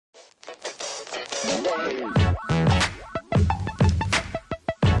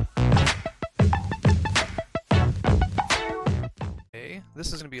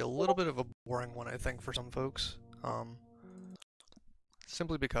This is going to be a little bit of a boring one, I think, for some folks.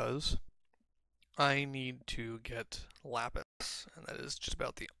 Simply because I need to get Lapis, and that is just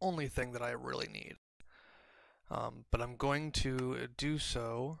about the only thing that I really need. But I'm going to do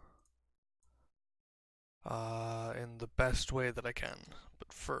so in the best way that I can.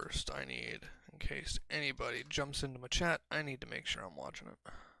 But first, I need, in case anybody jumps into my chat, I need to make sure I'm watching it.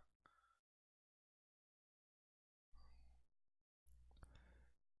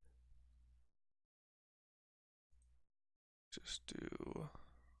 Just do...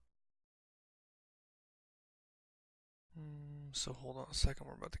 So hold on a second,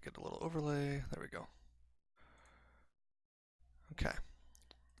 we're about to get a little overlay. There we go. Okay.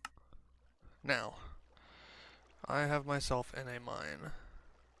 Now, I have myself in a mine.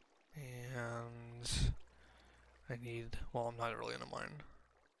 And I need, well, I'm not really in a mine.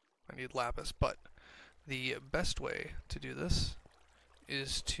 I need Lapis, but the best way to do this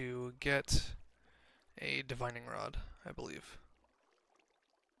is to get a divining rod, I believe.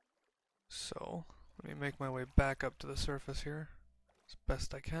 So, let me make my way back up to the surface here as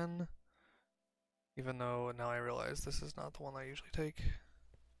best I can, even though now I realize this is not the one I usually take.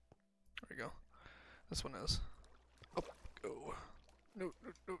 There we go. This one is. Up, go. No,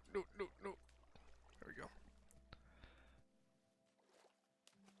 no, no, no, no, no. There we go.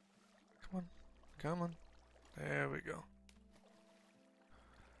 Come on, come on. There we go.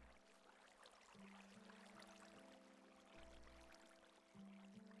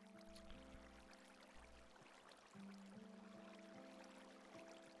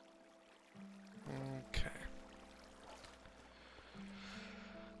 Okay.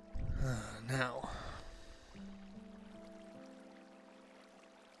 Now.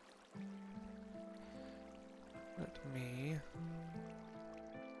 Let me...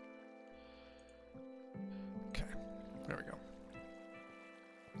 Okay, there we go.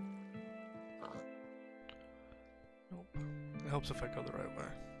 Nope. It helps if I go the right way.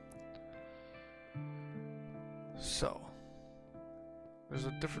 So,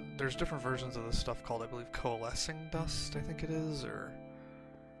 there's different versions of this stuff called, I believe, coalescing dust, I think it is, or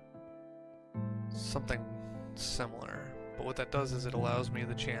something similar. But what that does is it allows me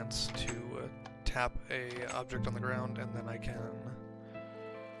the chance to tap a object on the ground, and then I can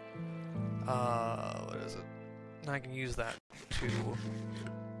what is it? And I can use that to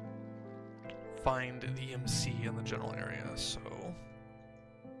find the EMC in the general area. So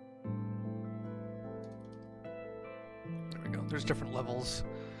there we go. There's different levels.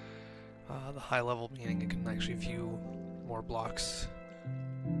 The high level meaning it can actually view more blocks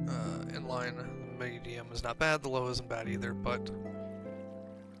in line. The medium is not bad, the low isn't bad either, but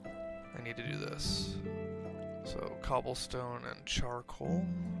I need to do this. So cobblestone and charcoal.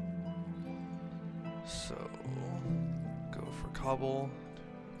 So go for cobble.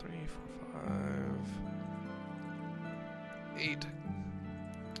 3, 4, 5, 8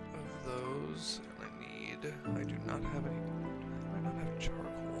 of those, and I do not have any. Do I not have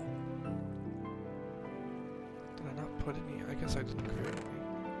charcoal? Did I not put any? I guess I didn't create any.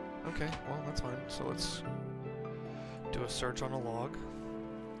 Okay, well that's fine. So let's do a search on a log.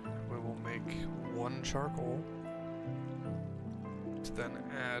 We will make 1 charcoal to then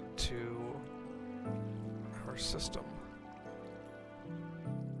add to our system.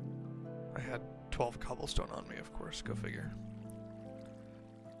 I had 12 cobblestone on me, of course, go figure.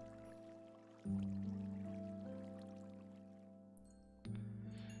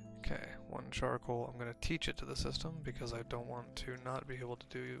 Okay, 1 charcoal. I'm going to teach it to the system because I don't want to not be able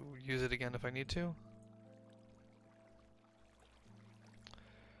to use it again if I need to.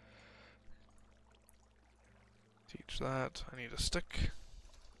 Teach that. I need a stick.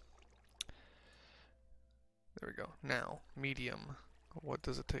 There we go. Now, medium. What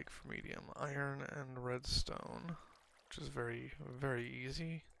does it take for medium? Iron and redstone, which is very, very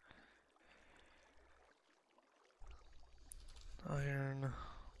easy. Iron.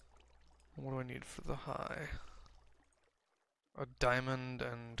 What do I need for the high? A diamond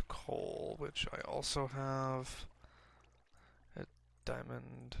and coal, which I also have. A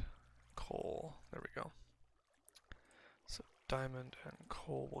diamond, coal. There we go. So diamond and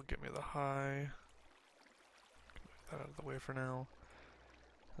coal will give me the high. Move that out of the way for now.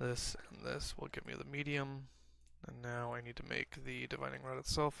 This and this will give me the medium. And now I need to make the divining rod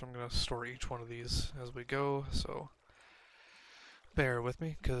itself. I'm going to store each one of these as we go, so bear with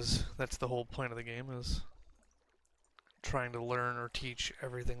me, because that's the whole point of the game, is trying to learn or teach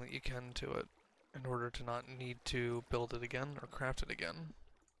everything that you can to it in order to not need to build it again or craft it again.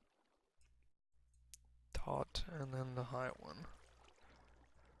 caught, and then the high one.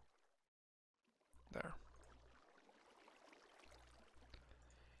 There.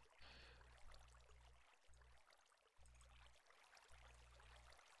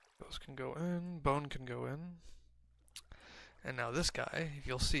 Those can go in, bone can go in. And now this guy, if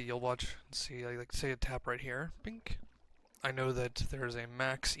you'll see, you'll watch and see, like say a tap right here, bink. I know that there's a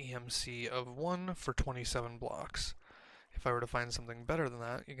max EMC of 1 for 27 blocks. If I were to find something better than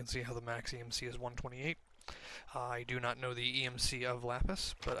that, you can see how the max EMC is 128. I do not know the EMC of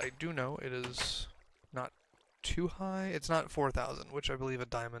Lapis, but I do know it is not too high. It's not 4,000, which I believe a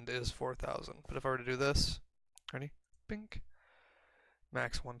diamond is 4,000. But if I were to do this, ready? Bink.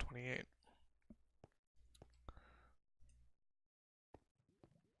 Max 128.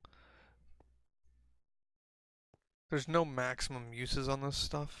 There's no maximum uses on this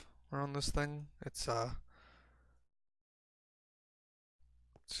stuff, or on this thing. It's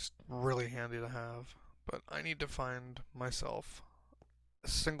just really handy to have. But I need to find myself a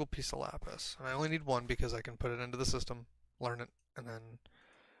single piece of lapis. And I only need one because I can put it into the system, learn it, and then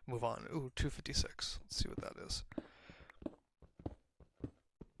move on. Ooh, 256. Let's see what that is.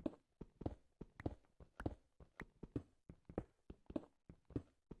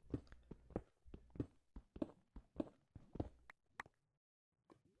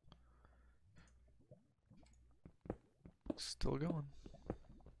 Still going.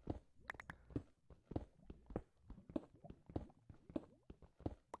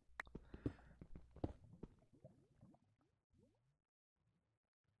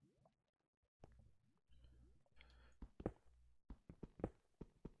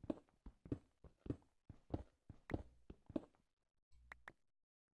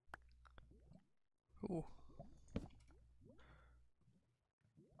 Ooh.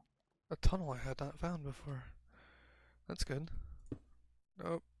 A tunnel I had not found before. That's good.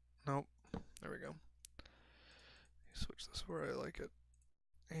 Nope. Nope. There we go. Switch this where I like it.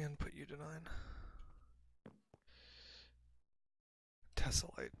 And put you to 9.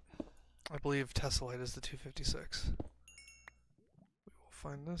 Tessellite. I believe Tessellite is the 256. We will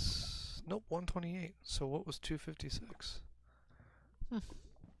find this. Nope, 128. So what was 256?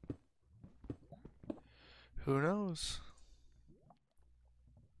 Who knows?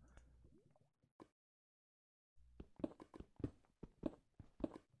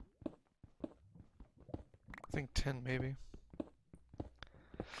 I think 10 maybe.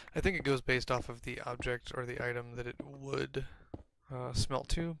 I think it goes based off of the object or the item that it would smelt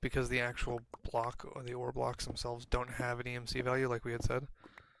to, because the actual block or the ore blocks themselves don't have an EMC value like we had said.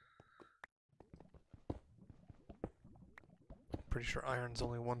 Pretty sure iron's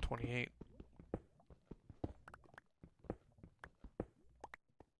only 128.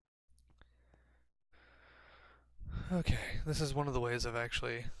 Okay, this is one of the ways I've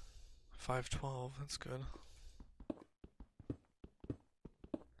actually... 512, that's good.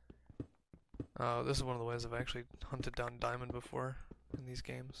 This is one of the ways I've actually hunted down diamond before in these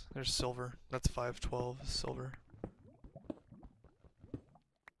games. There's silver. That's 512 silver.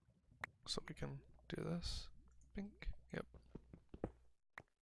 So we can do this. Bink. Yep.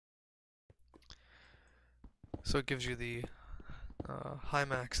 So it gives you the high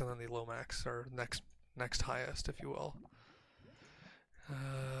max and then the low max, or next highest, if you will.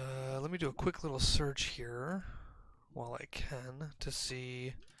 Let me do a quick little search here while I can to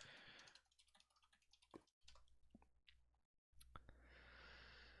see.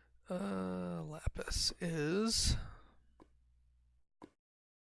 Lapis is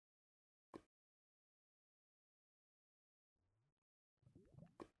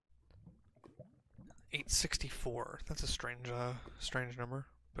 864. That's a strange number,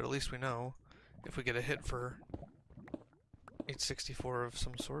 but at least we know if we get a hit for 864 of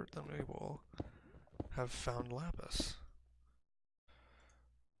some sort, then we will have found Lapis.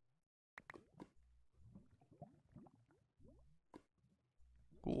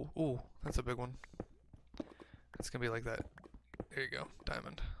 Ooh, that's a big one. It's gonna be like that. There you go,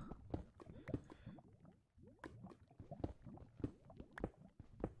 diamond.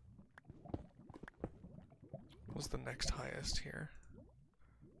 What's the next highest here?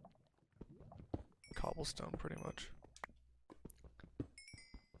 Cobblestone, pretty much.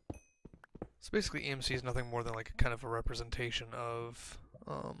 So basically EMC is nothing more than like kind of a representation of,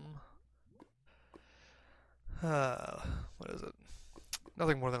 what is it?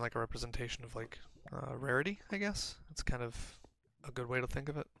 Nothing more than like a representation of like rarity, I guess. It's kind of a good way to think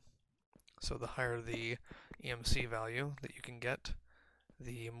of it. So the higher the EMC value that you can get,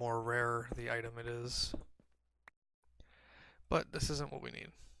 the more rare the item it is. But this isn't what we need.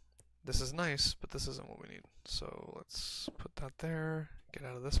 This is nice, but this isn't what we need. So let's put that there, get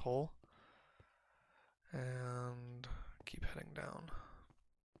out of this hole. And keep heading down.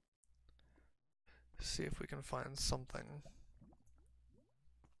 See if we can find something.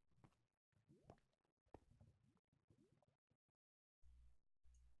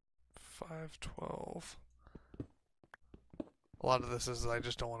 $512. A lot of this is I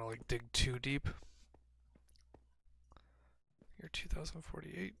just don't want to like dig too deep. Year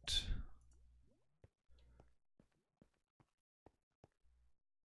 2048.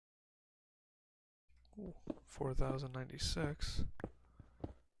 Ooh, 4096.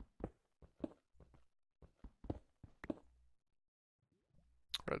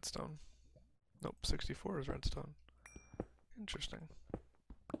 Redstone. Nope, 64 is redstone. Interesting.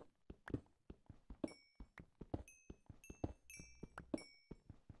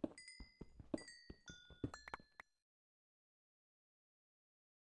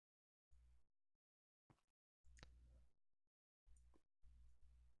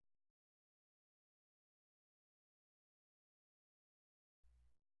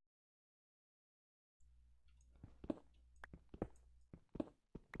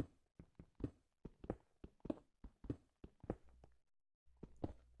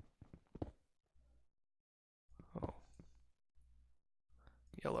 Oh.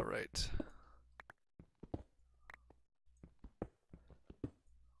 Yellow right.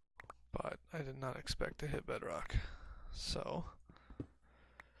 But I did not expect to hit bedrock. So,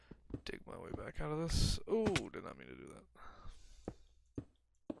 dig my way back out of this. Oh, did not mean to do that.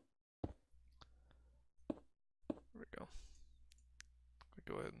 There we go.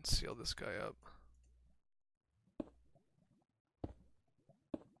 Go ahead and seal this guy up.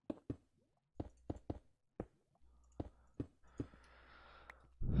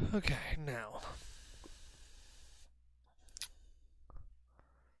 Okay, now.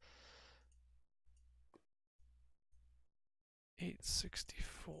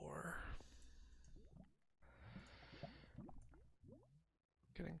 $864.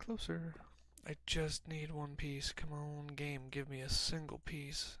 Getting closer. I just need one piece. Come on, game, give me a single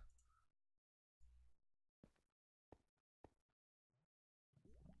piece.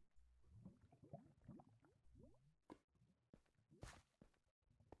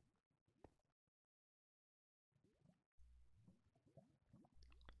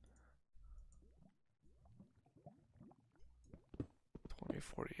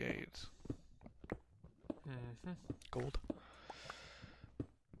 $20.48. Gold.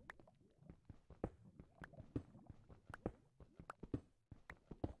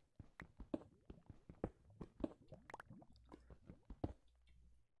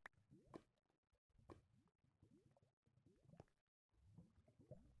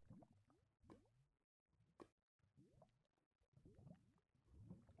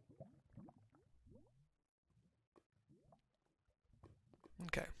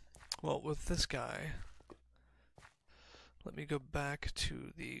 Okay. Well, with this guy, let me go back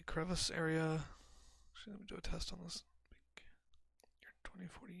to the crevice area. Actually, let me do a test on this. Year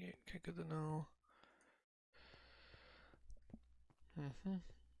 2048. Okay, good to know.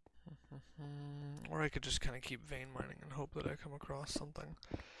 Or I could just kind of keep vein mining and hope that I come across something.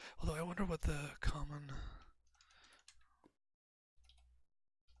 Although I wonder what the common...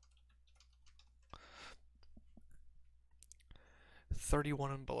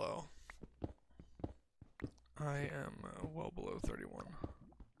 31 and below. I am well below 31.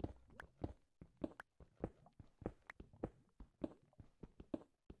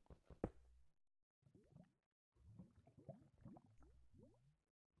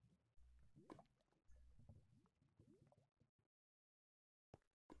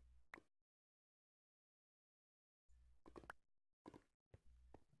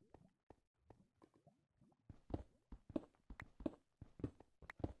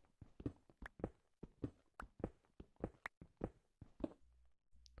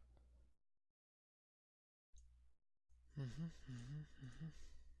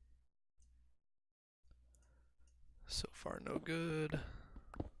 So far, no good.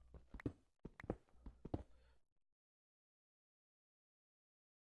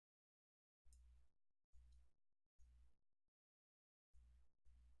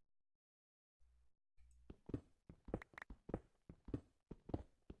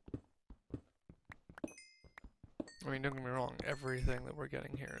 I mean, don't get me wrong, everything that we're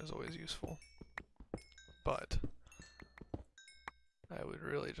getting here is always useful. But I would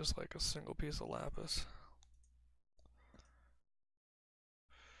really just like a single piece of lapis.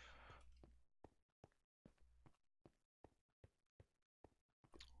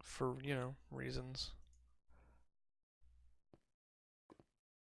 For, you know, reasons.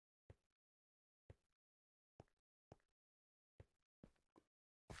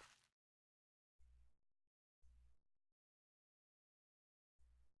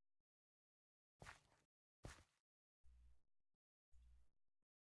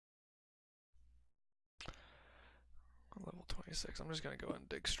 Level 26. I'm just gonna go and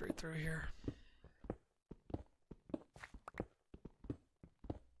dig straight through here.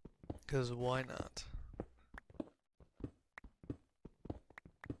 Because why not?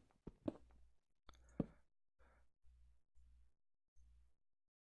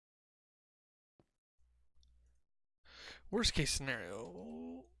 Worst case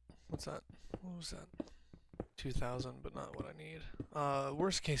scenario. What's that? What was that? 2,000, but not what I need.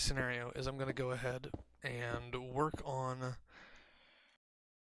 Worst case scenario is I'm going to go ahead and work on...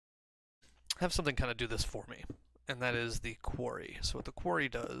 have something kind of do this for me. And that is the quarry. So what the quarry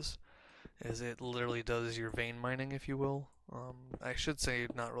does is it literally does your vein mining, if you will. I should say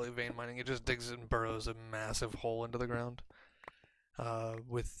not really vein mining. It just digs and burrows a massive hole into the ground.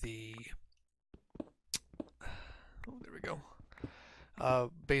 With the... oh, there we go.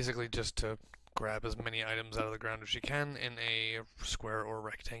 Basically just to grab as many items out of the ground as you can in a square or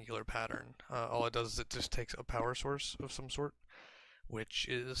rectangular pattern. All it does is it just takes a power source of some sort, which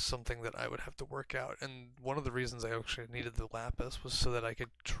is something that I would have to work out. And one of the reasons I actually needed the Lapis was so that I could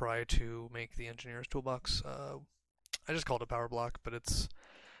try to make the engineer's toolbox. I just call it a power block, but it's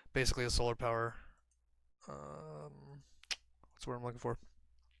basically a solar power. What's the word I'm looking for?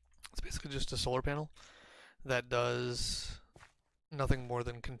 It's basically just a solar panel that does nothing more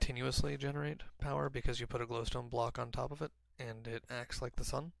than continuously generate power because you put a glowstone block on top of it and it acts like the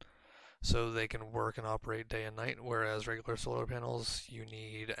sun. So they can work and operate day and night, whereas regular solar panels, you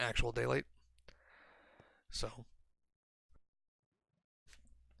need actual daylight. So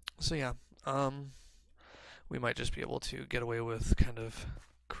yeah, we might just be able to get away with kind of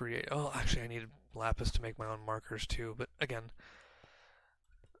create... oh, actually I need Lapis to make my own markers too, but again,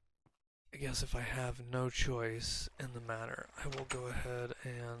 I guess if I have no choice in the matter, I will go ahead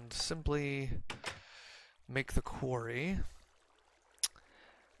and simply make the quarry.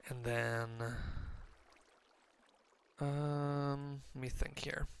 And then, let me think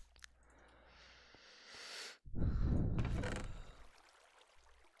here.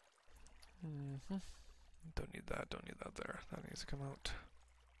 Don't need that there. That needs to come out.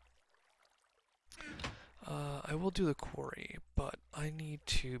 I will do the quarry, but I need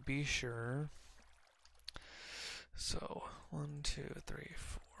to be sure. So, 1, 2, 3,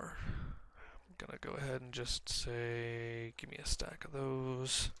 4. I'm gonna go ahead and just say, give me a stack of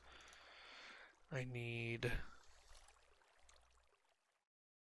those. I need...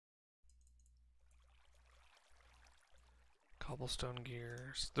 cobblestone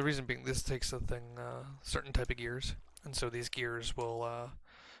gears. The reason being, this takes a thing, certain type of gears, and so these gears will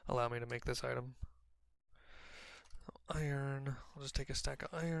allow me to make this item. Iron. I'll just take a stack of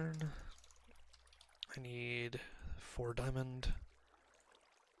iron. I need 4 diamond.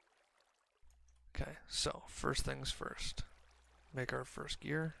 Okay, so first things first. Make our first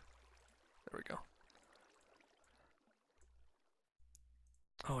gear. There we go.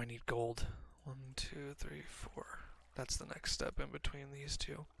 Oh, I need gold. 1, 2, 3, 4. That's the next step in between these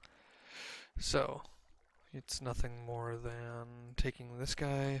two. So, it's nothing more than taking this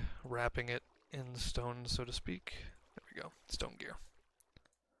guy, wrapping it in stone, so to speak. There we go. Stone gear.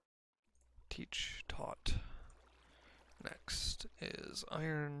 Teach, taught. Next is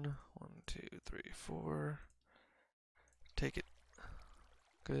iron. 1, 2, 3, 4. Take it.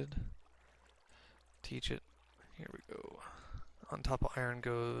 Good. Teach it. Here we go. On top of iron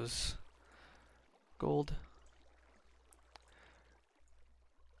goes gold.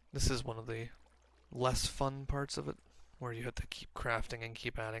 This is one of the less fun parts of it, where you have to keep crafting and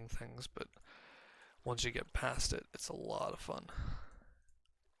keep adding things, but once you get past it, it's a lot of fun.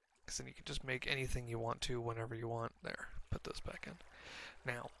 Because then you can just make anything you want to whenever you want. There, put those back in.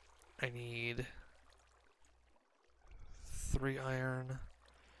 Now, I need 3 iron,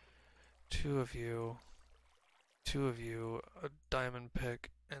 2 of you, a diamond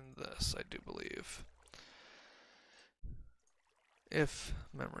pick, and this, I do believe. If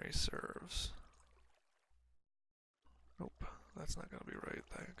memory serves. Nope, that's not gonna be right.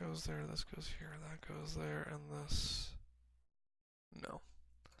 That goes there, this goes here, that goes there, and this... no.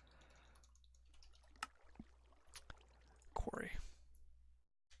 Quarry.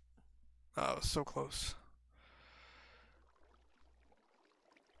 Oh, so close.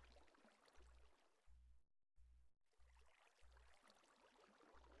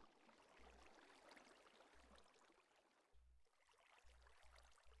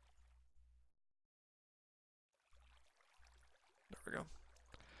 There we go.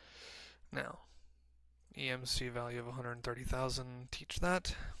 Now, EMC value of 130,000, teach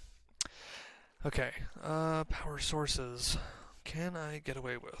that. Okay, power sources. Can I get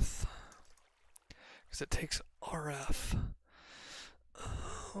away with? Because it takes RF.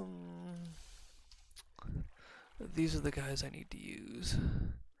 These are the guys I need to use.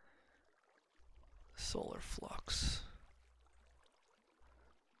 Solar flux.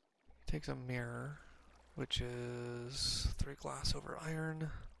 Takes a mirror, which is 3 glass over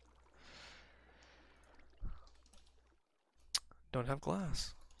iron. Don't have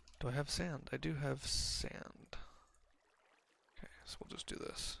glass. Do I have sand? I do have sand. Okay, so we'll just do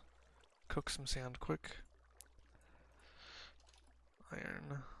this. Cook some sand quick.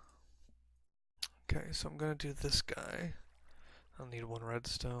 Iron. Okay, so I'm gonna do this guy. I'll need 1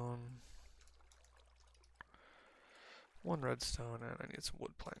 redstone. 1 redstone, and I need some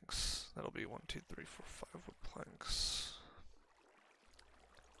wood planks. That'll be 1, 2, 3, 4, 5 wood planks.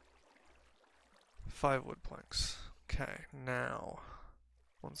 5 wood planks. Okay, now,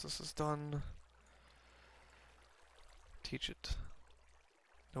 once this is done, teach it.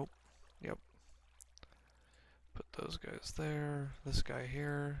 Nope. Yep. Put those guys there. This guy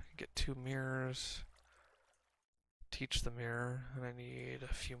here. Get 2 mirrors. Teach the mirror, and I need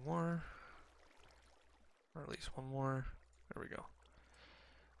a few more. Or at least 1 more. There we go.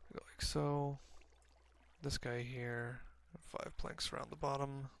 Go like so. This guy here. 5 planks around the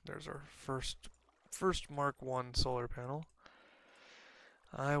bottom. There's our first Mark 1 solar panel.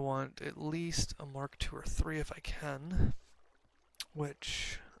 I want at least a Mark 2 or 3 if I can.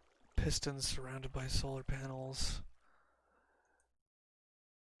 Which, pistons surrounded by solar panels.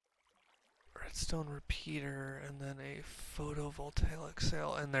 Redstone repeater, and then a photovoltaic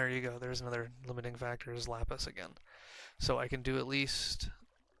cell. And there you go, there's another limiting factor, is Lapis again. So I can do at least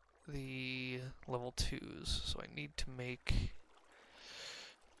the level 2s. So I need to make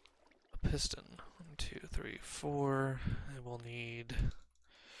a piston. 1, 2, 3, 4. I will need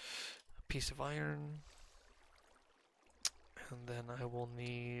a piece of iron. And then I will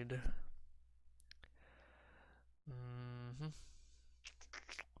need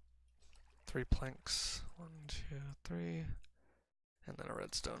 3 planks. 1, 2, 3. And then a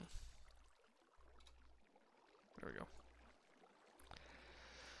redstone. There we go.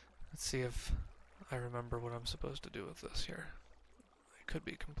 Let's see if I remember what I'm supposed to do with this here. I could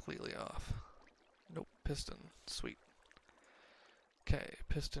be completely off. Nope, piston. Sweet. Okay,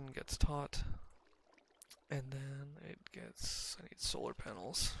 piston gets taught. And then it gets, I need solar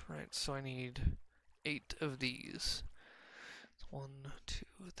panels, right? So I need 8 of these. 1, 2,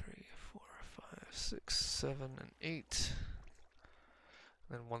 3, 4, 5, 6, 7, and 8.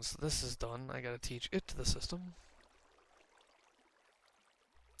 And then once this is done, I gotta teach it to the system.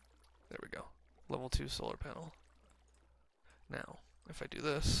 There we go. Level 2 solar panel. Now, if I do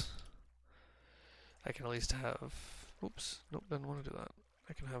this, I can at least have, oops, nope, didn't want to do that.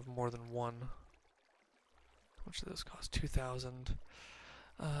 I can have more than 1. How much does this cost? 2,000.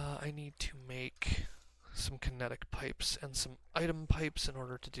 I need to make some kinetic pipes and some item pipes in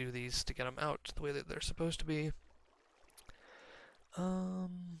order to do these, to get them out the way that they're supposed to be. Let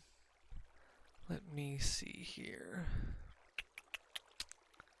me see here.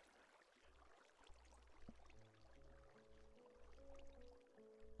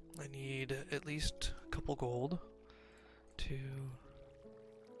 I need at least a couple gold to...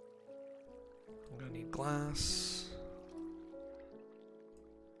 I'm gonna need glass.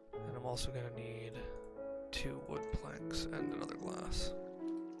 And I'm also gonna need 2 wood planks and another glass.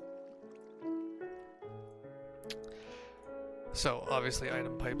 So, obviously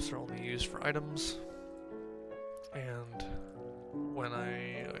item pipes are only used for items. And when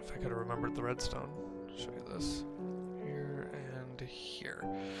if I could have remembered the redstone, I'll show you this. Here and here.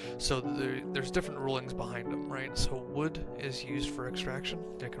 So there's different rulings behind them, right? So wood is used for extraction.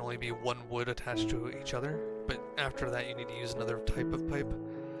 There can only be 1 wood attached to each other, but after that you need to use another type of pipe.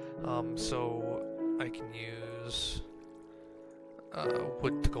 So I can use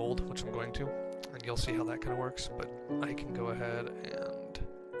wood to gold, which I'm going to, and you'll see how that kind of works, but I can go ahead and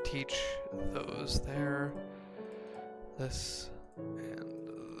teach those there, this,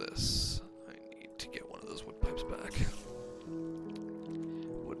 and this. I need to get one of those wood pipes back.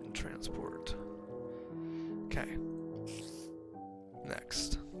 Wooden transport. Okay.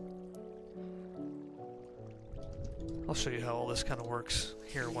 Next. I'll show you how all this kind of works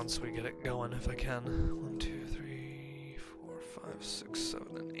here once we get it going, if I can. 1, 2, 3, 4, 5, 6,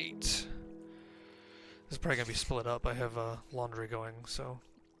 7, and 8. This is probably going to be split up. I have laundry going, so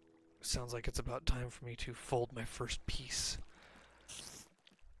it sounds like it's about time for me to fold my first piece.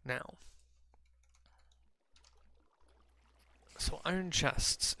 Now, so iron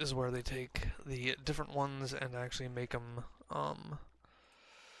chests is where they take the different ones and actually make them, iron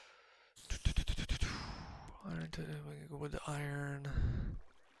to wood to iron.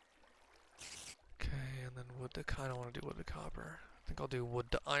 Okay, and then wood to, kind of want to do wood to copper. I think I'll do wood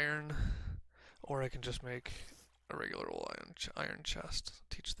to iron, or I can just make a regular old iron chest.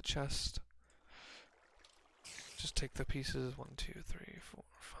 Teach the chest. Just take the pieces. 1, 2, 3, 4,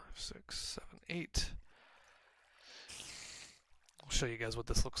 5, 6, 7, 8. I'll show you guys what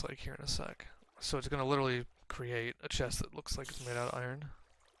this looks like here in a sec. So it's going to literally create a chest that looks like it's made out of iron.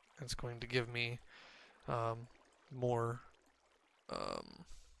 And it's going to give me more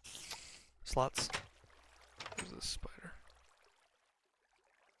slots. There's this spider.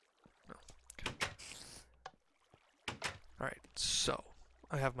 No. Okay. Alright, so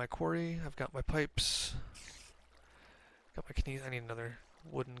I have my quarry, I've got my pipes, got my kinesis. I need another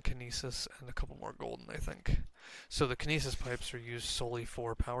wooden kinesis and a couple more golden, I think. So the kinesis pipes are used solely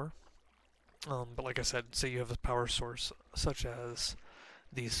for power. But like I said, say you have a power source such as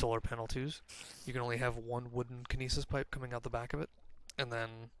these solar panel 2s, you can only have one wooden kinesis pipe coming out the back of it, and then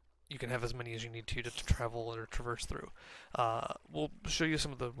you can have as many as you need to travel or traverse through. We'll show you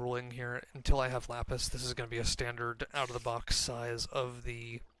some of the ruling here. Until I have Lapis, this is going to be a standard out-of-the-box size of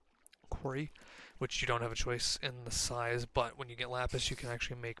the quarry, which you don't have a choice in the size, but when you get Lapis, you can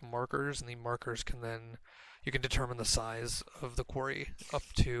actually make markers, and the markers can then, you can determine the size of the quarry up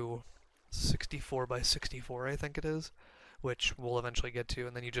to 64 by 64, I think it is, which we'll eventually get to,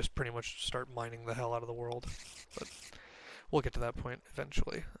 and then you just pretty much start mining the hell out of the world. But we'll get to that point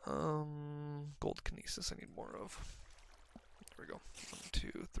eventually. Gold kinesis I need more of. There we go. 1,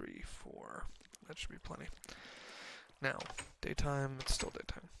 2, 3, 4. That should be plenty. Now, daytime, it's still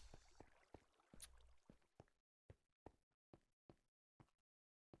daytime.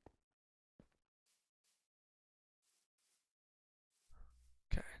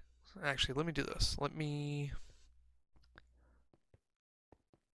 Okay. Actually, let me do this. I'm going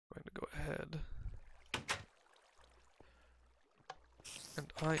to go ahead.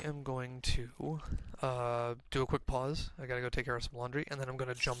 And I am going to do a quick pause. I gotta go take care of some laundry, and then I'm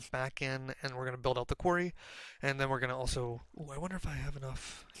gonna jump back in, and we're gonna build out the quarry, and then we're gonna also. Ooh, I wonder if I have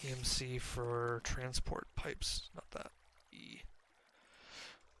enough EMC for transport pipes. Not that.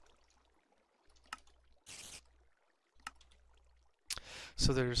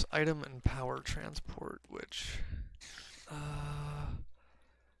 So there's item and power transport, which.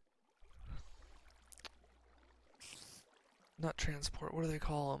 Not transport, what do they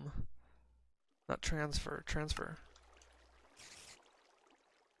call them? Not transfer, transfer.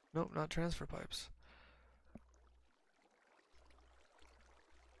 Nope, not transfer pipes.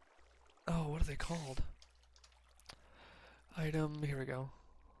 Oh, what are they called? Item, here we go.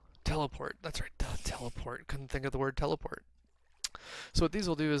 Teleport, that's right, teleport. Couldn't think of the word teleport. So what these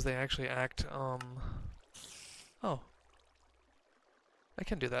will do is they actually act, oh. I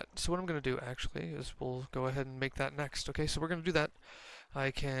can do that. So what I'm going to do actually is we'll go ahead and make that next. Okay, so we're going to do that.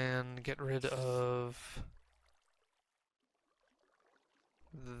 I can get rid of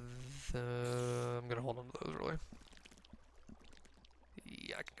I'm going to hold on to those really.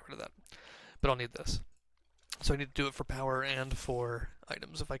 Yeah, I can get rid of that. But I'll need this. So I need to do it for power and for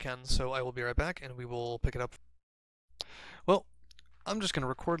items if I can. So I will be right back and we will pick it up. Well, I'm just going to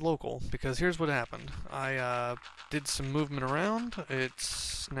record local, because here's what happened. I did some movement around.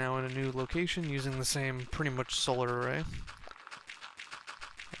 It's now in a new location using the same pretty much solar array.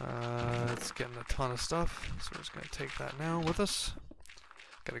 It's getting a ton of stuff, so we're just going to take that now with us.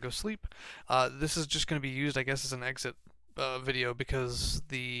 Gotta go sleep. This is just going to be used, I guess, as an exit video, because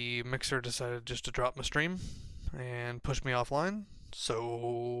the mixer decided just to drop my stream and push me offline.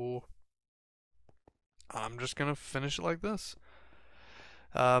 So I'm just going to finish it like this.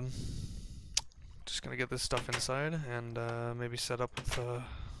 Just gonna get this stuff inside and maybe set up with a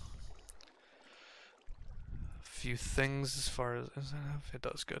few things as far as does that have? It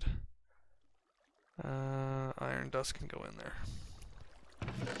does, good. Iron dust can go in there.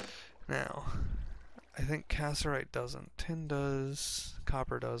 Now, I think cassiterite doesn't. Tin does,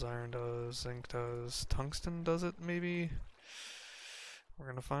 copper does, iron does, zinc does, tungsten does it maybe? We're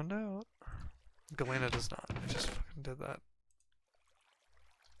gonna find out. Galena does not. I just fucking did that.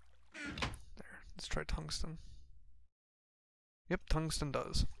 There, let's try tungsten. Yep, tungsten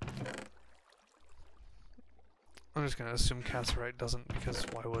does. I'm just gonna assume cassiterite doesn't, because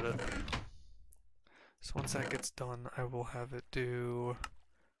why would it? So once that gets done, I will have it do...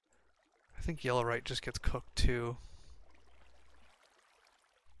 I think yellowite just gets cooked too.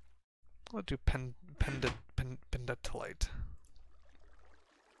 I'll do pendatolite.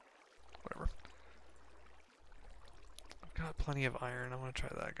 Whatever. I've got plenty of iron. I want to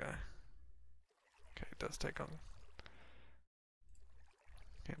try that guy. Okay, it does take on.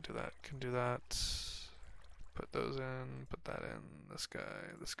 Can't do that. Can do that. Put those in. Put that in. This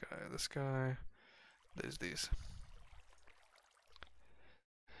guy. This guy. This guy. There's these.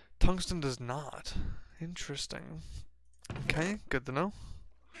 Tungsten does not. Interesting. Okay, good to know.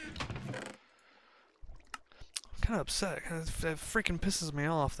 I'm kind of upset. It freaking pisses me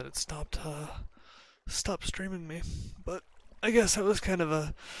off that it stopped streaming me. But I guess that was kind of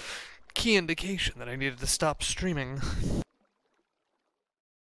a key indication that I needed to stop streaming.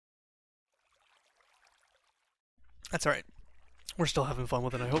 That's alright. We're still having fun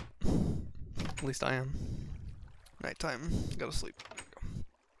with it, I hope. At least I am. Nighttime. Go to sleep.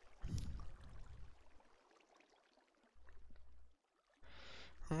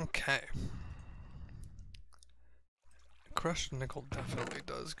 Okay. Crushed nickel definitely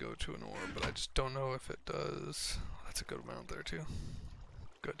does go to an ore, but I just don't know if it does. That's a good amount there too.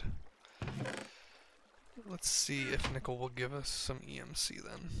 Good. Let's see if nickel will give us some EMC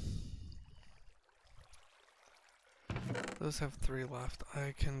then. Those have 3 left.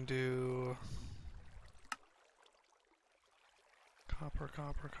 I can do copper,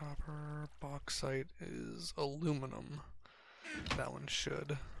 copper, copper. Bauxite is aluminum. That one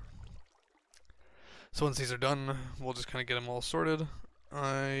should. So once these are done, we'll just kind of get them all sorted.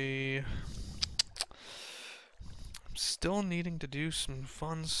 I'm still needing to do some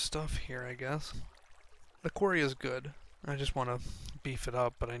fun stuff here, I guess. The quarry is good. I just want to beef it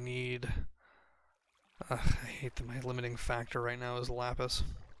up, but I need... I hate that my limiting factor right now is Lapis.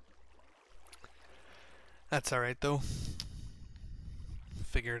 That's alright though.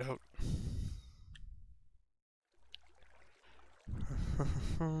 Figure it out.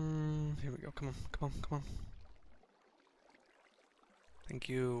 Here we go. Come on, come on, come on. Thank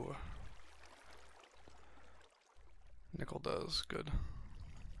you. Nickel does. Good.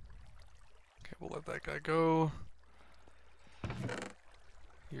 Okay, we'll let that guy go.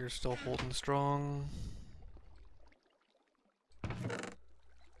 You're still holding strong.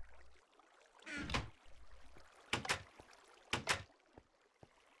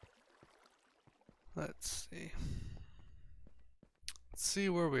 Let's see. Let's see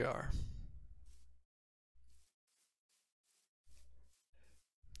where we are.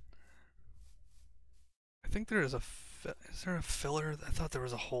 I think there is a is there a filler? I thought there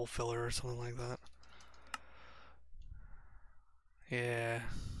was a hole filler or something like that. Yeah.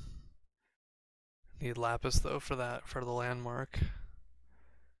 Need Lapis though for that, for the landmark.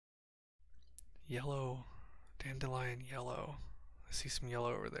 Yellow. Dandelion yellow. I see some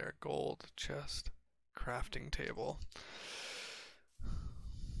yellow over there. Gold chest. Crafting table.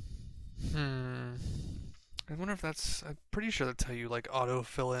 I wonder if that's... I'm pretty sure that's how you like auto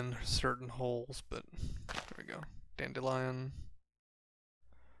fill in certain holes, but there we go. Dandelion.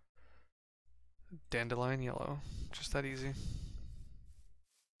 Dandelion yellow. Just that easy.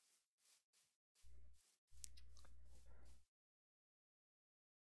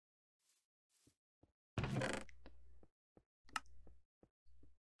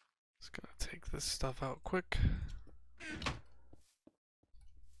 Just gonna take this stuff out quick.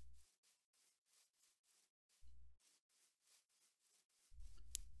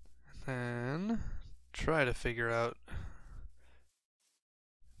 And try to figure out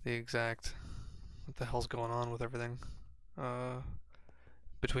the exact what the hell's going on with everything.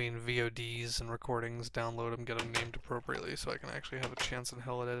 Between VODs and recordings, download them, get them named appropriately so I can actually have a chance in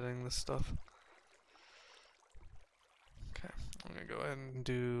hell at editing this stuff. Okay, I'm gonna go ahead and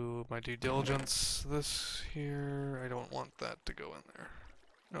do my due diligence. This here, I don't want that to go in there.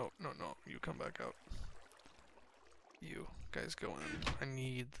 No, no, no, you come back out. You guys go in. I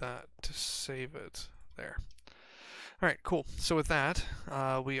need that to save it. There. Alright, cool. So with that,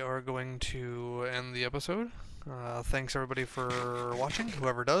 we are going to end the episode. Thanks everybody for watching,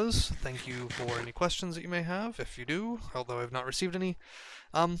 whoever does. Thank you for any questions that you may have, if you do, although I've not received any.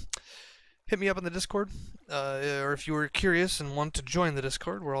 Hit me up in the Discord, or if you were curious and want to join the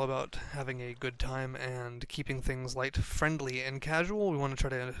Discord, we're all about having a good time and keeping things light, friendly, and casual. We want to try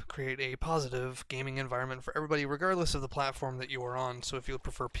to create a positive gaming environment for everybody, regardless of the platform that you are on. So if you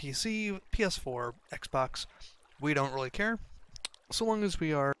prefer PC, PS4, Xbox, we don't really care, so long as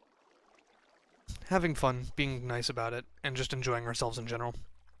we are having fun, being nice about it, and just enjoying ourselves in general.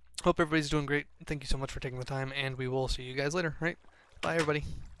 Hope everybody's doing great. Thank you so much for taking the time, and we will see you guys later, right? Bye, everybody.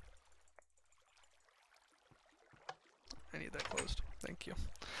 I need that closed. Thank you.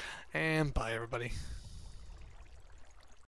 And bye, everybody.